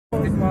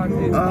the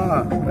party.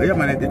 Ah, yeah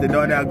man, it's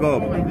down there go.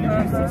 The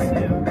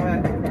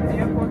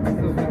airport is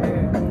over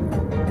there.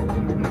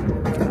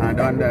 And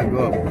down there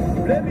go.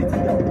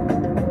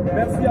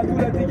 Merci à tous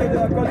les tickets de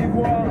la Côte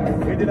d'Ivoire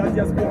et de la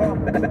diaspora.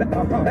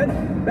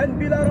 Ben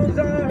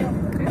Bilaranja.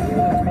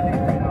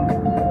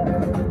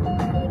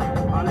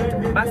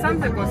 Bassam,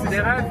 c'est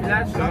considéré un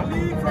village, non?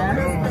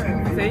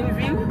 C'est une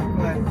ville?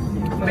 Ouais.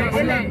 Mais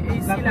elle est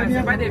ici, là,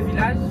 c'est pas des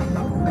villages?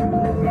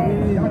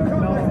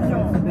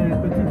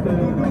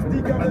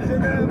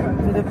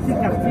 C'est des petits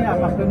quartiers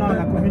appartenant à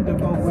la commune de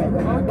Bangui.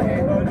 Ok.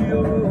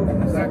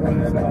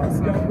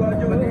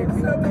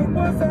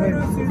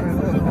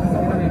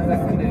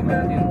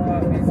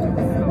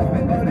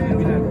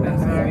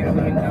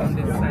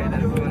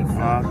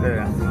 Okay.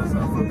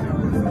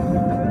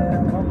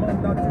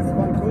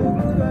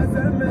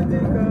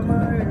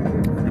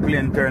 The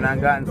plane turn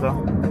and gone, so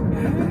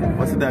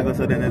what's that go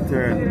so then it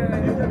turn?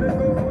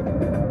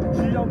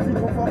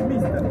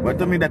 But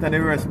to me that's the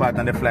worst part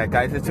on the flight,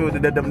 guys. It's true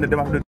them have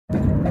to.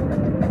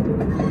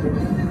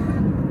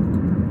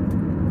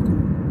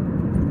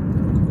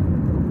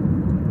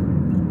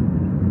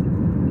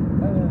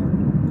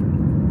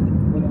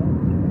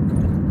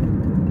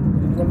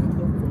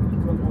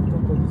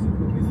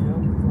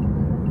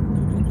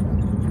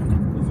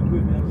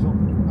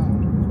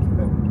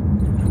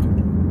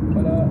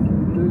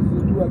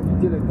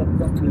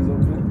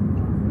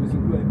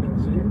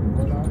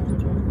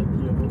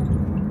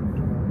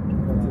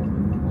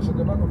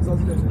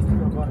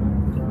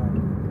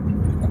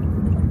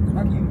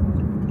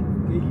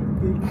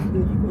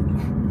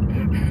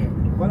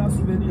 Voilà un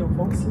souvenir en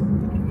France.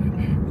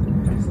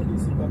 Ils sont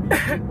ici parmi tout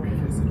le monde et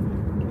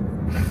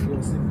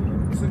on s'est fait.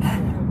 Pour ceux qui sont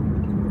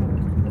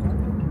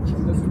je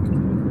vous laisse écouter.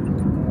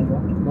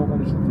 On va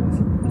les chanter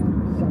ensemble.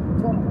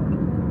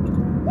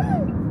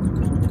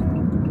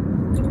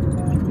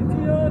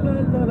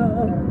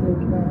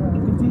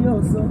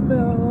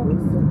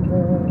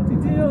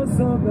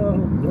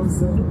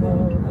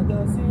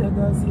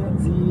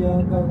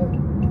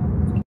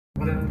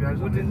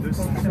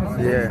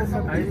 Yeah.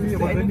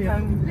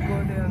 Anytime you go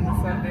there on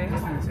Sunday?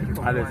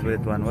 I just wait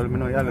one. Well, you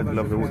know, you always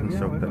love the wooden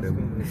structure.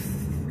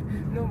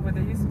 No, but I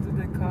used to do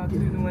the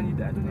cartoon when I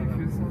don't know if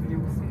you saw, you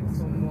will see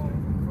some more.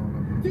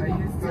 I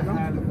used to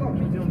have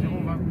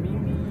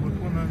Mimi.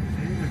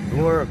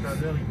 Works.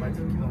 Il m'a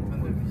dit qu'il est en train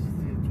de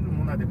visiter. Tout le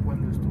monde a des points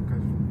de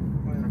stockage.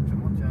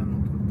 Actuellement, il y a un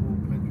entrepôt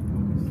près du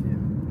port ici. C'est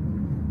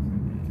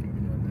un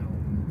millionnaire.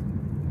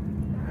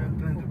 Il y a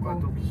plein de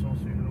bateaux qui sont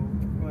sur l'eau.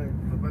 On ne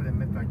peut pas les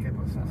mettre à quai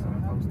parce que ça ne va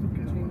pas au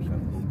stockage. J'ai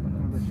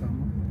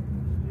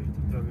vu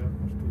tout à l'heure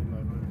quand je tourne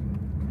là-bas.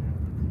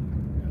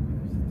 Il y a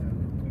visité un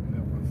autre truc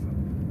vers ça.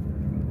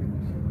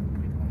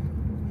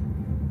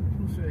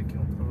 Tous ceux avec qui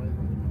on travaille.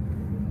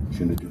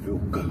 Je ne te veux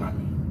aucun mal.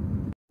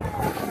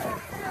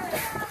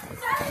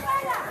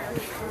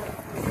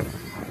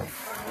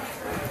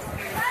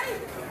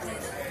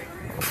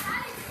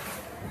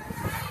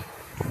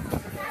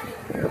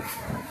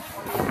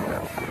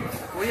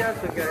 We have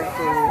to go to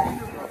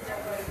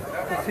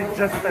sit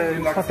just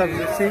in front of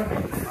the sea,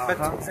 but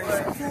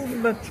there's too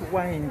much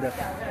wind.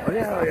 Oh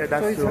yeah,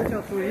 that's so it's true.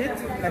 better to eat,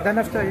 and then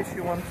after if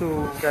you want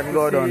to Can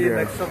go down there.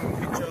 like some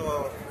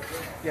picture.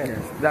 Yes.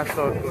 That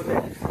sounds good.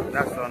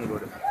 That sounds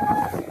good.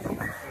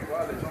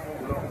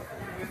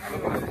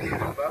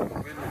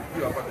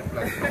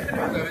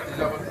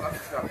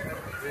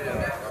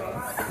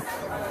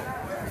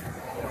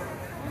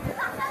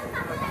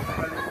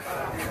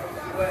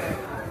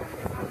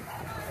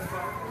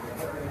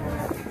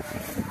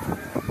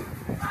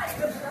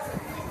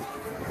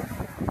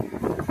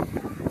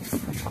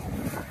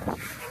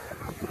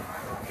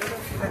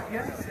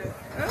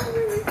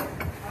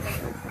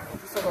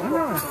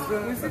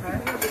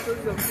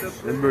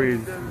 The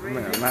breeze.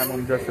 My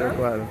mom just said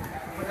well.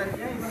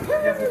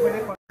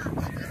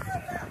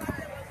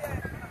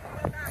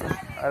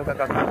 I'll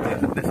get a cocktail.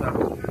 This is a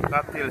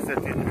cocktail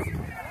setting.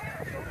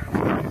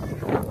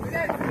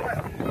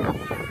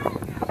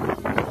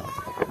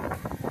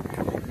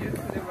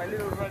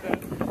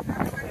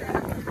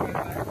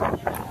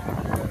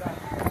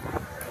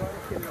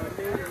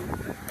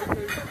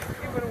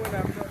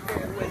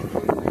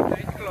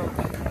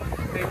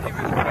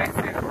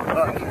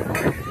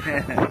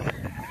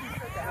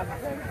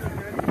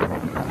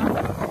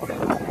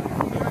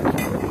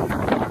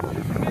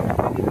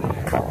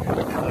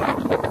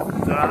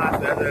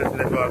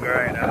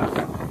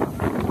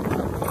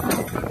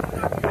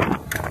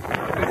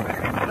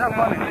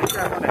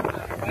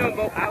 No,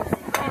 but I'll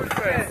start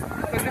first.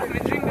 Because if we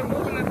drink the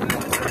coconut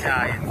milk,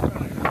 Yeah,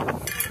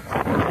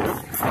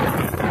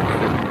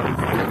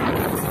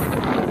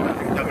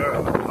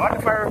 what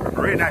if I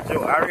rain at you?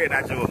 I rain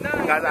at you.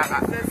 Because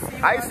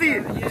I see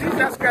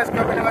Jesus Christ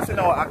coming never see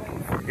no.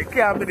 It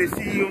can't be the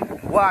sea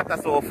water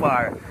so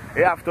far.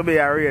 You have to be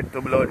a rain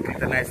to blow it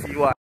and I see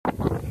water.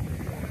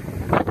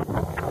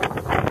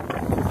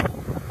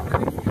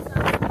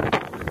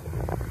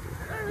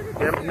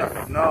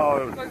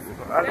 No.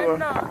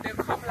 they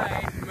come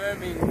like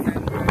mermaids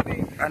and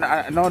mermaids. And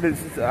I know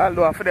this is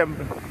although for them,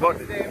 but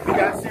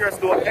because serious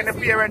though, any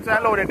parents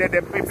are allowed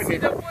them pimping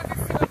it. You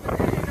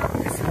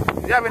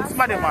haven't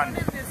smarty man.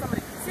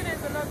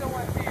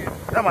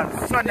 No man,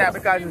 this one there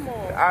because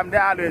they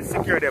always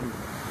secure them.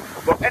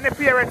 But any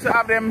parents who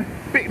have them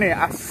picnic,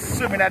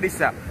 assuming that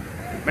this I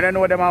don't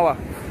know what them are.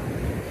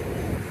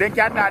 They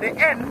can at the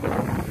end,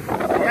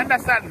 you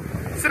understand?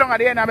 Sit down at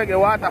the end and make the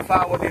water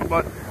forward in,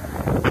 but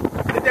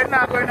they're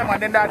not going to man,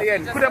 then at the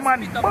end. Put them on,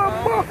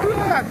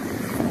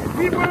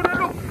 people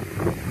look.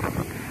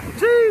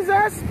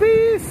 Jesus,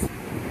 peace.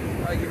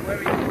 Are you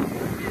worried?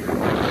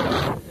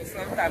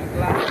 Sometimes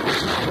glass.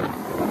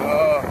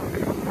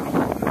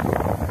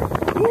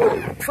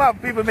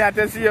 Fab people may have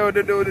to see how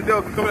the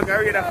dog come like a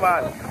rain of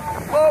fall.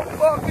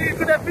 Oh,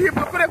 could the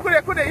people,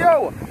 could the,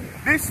 yo.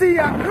 They see you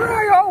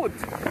cry out.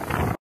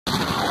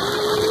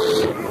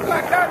 Look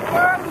at that,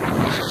 man.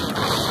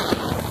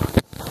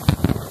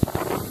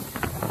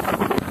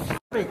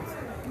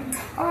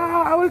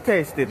 I will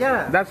taste it.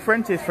 Yeah. That's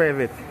French's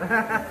favorite.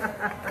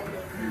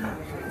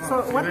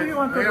 So, what do you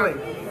want to drink?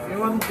 You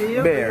want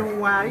beer? Beer. Do you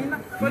wine?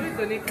 Faut lui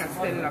donner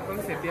Castel là, comme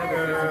c'est bien de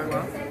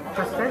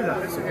Castella?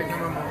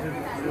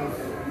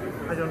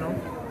 I don't know.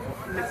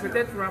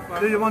 peut-être wrapper.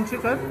 Do you want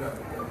chicken?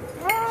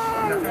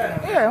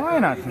 Yeah, why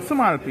not?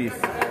 Small piece.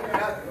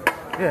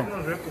 Yeah.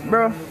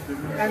 Bro.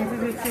 And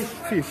this is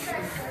fish.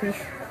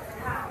 Fish.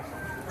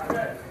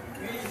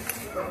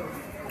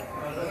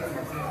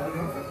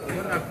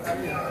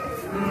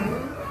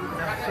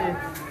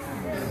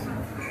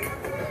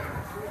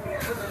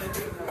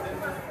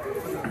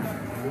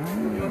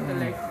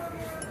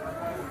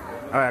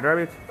 Alright,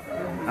 rabbit.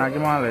 I'll give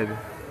me one lady.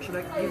 Should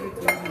I give it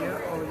in here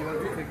or you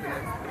want to take it?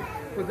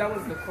 Because that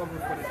was the cover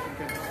for the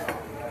chicken.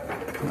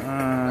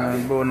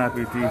 Bon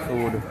appetit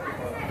food.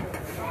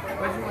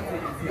 What do you want to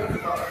eat?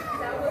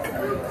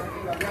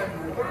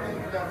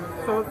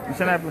 So,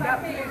 Should I put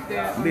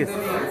this?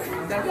 That's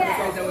the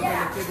guy that was on the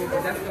table,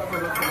 but that's the cover for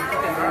the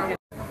chicken.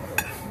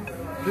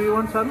 do you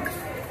want some?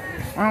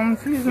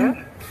 Season.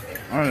 Yeah.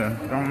 Oh yeah.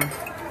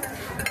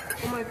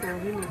 Oh my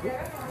God, really good.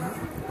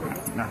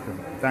 Nothing.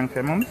 Thanks,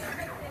 mums.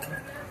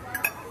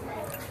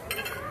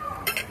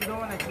 You don't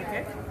want a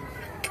chicken?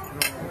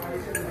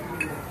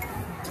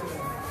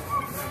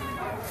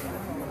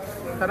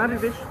 Can I do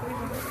fish?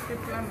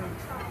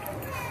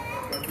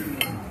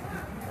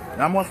 You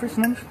have more fish,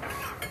 mums?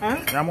 Huh?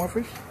 You have more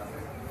fish?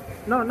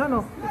 No,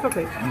 it's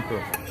okay.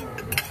 Okay.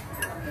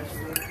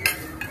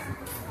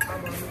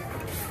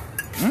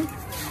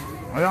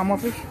 Oh, you have more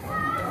fish? A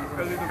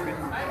little bit.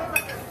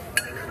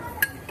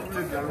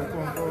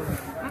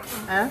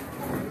 Huh?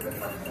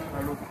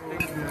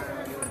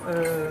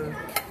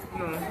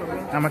 No,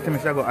 I'm going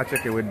to go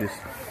check it with this.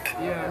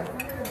 yeah.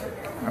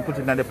 I put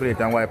it on the plate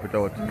and wipe it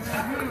out.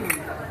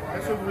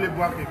 Est-ce que vous voulez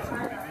boire quelque chose?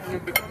 You're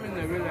becoming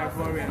a real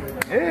Ivorian.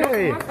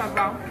 Hey! Comment ça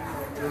va?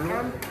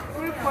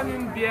 Vous prenez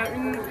une bière,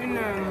 une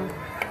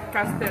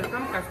Castel.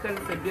 Comme Castel,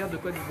 c'est bière de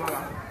Côte d'Ivoire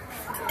là.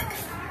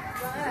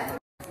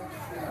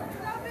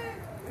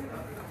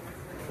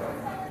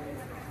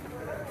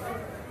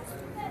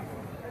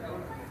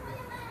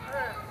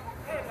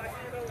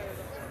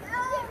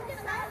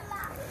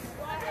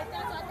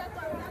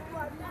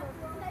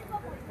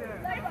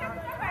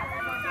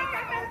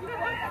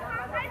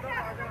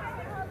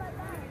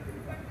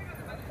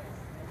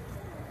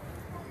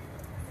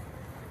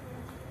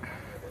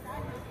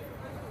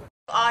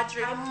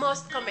 Audrey, I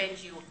must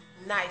commend you.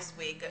 Nice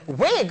wig.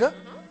 Wig?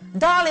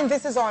 Darling,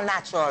 this is all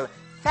natural.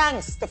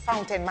 Thanks to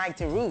Fountain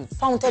Mighty Roots.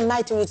 Fountain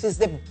Mighty Roots is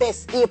the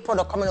best hair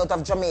product coming out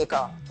of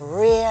Jamaica.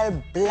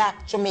 Real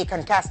black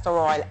Jamaican castor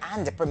oil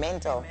and the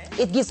pimento.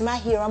 It gives my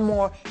hair a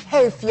more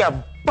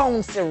healthier,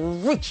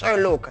 bouncy, richer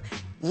look.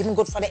 Even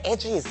good for the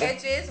edges.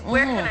 Edges?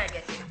 Where can I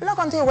get it? Log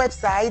onto your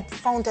website,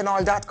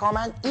 fountainoil.com,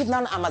 and even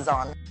on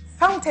Amazon.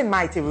 Fountain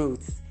Mighty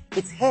Roots.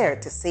 It's here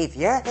to save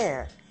your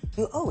hair.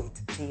 You owe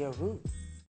it to your roots.